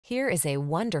Here is a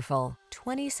wonderful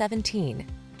 2017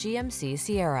 GMC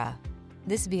Sierra.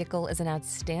 This vehicle is an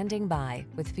outstanding buy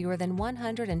with fewer than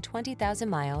 120,000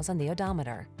 miles on the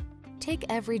odometer. Take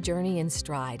every journey in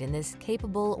stride in this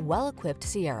capable, well-equipped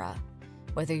Sierra.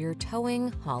 Whether you're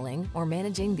towing, hauling, or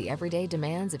managing the everyday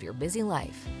demands of your busy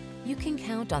life, you can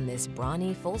count on this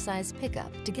brawny, full-size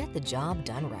pickup to get the job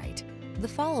done right. The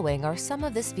following are some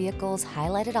of this vehicle's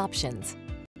highlighted options: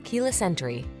 keyless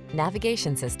entry,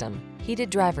 navigation system,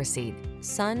 heated driver's seat,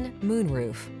 sun,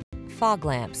 moonroof, fog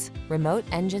lamps, remote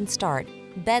engine start,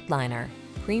 bed liner,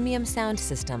 premium sound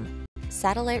system,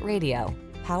 satellite radio,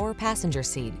 power passenger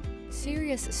seat.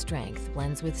 Serious strength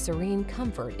blends with serene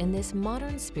comfort in this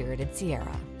modern spirited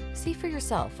Sierra. See for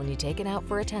yourself when you take it out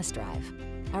for a test drive.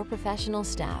 Our professional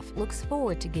staff looks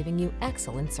forward to giving you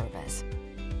excellent service.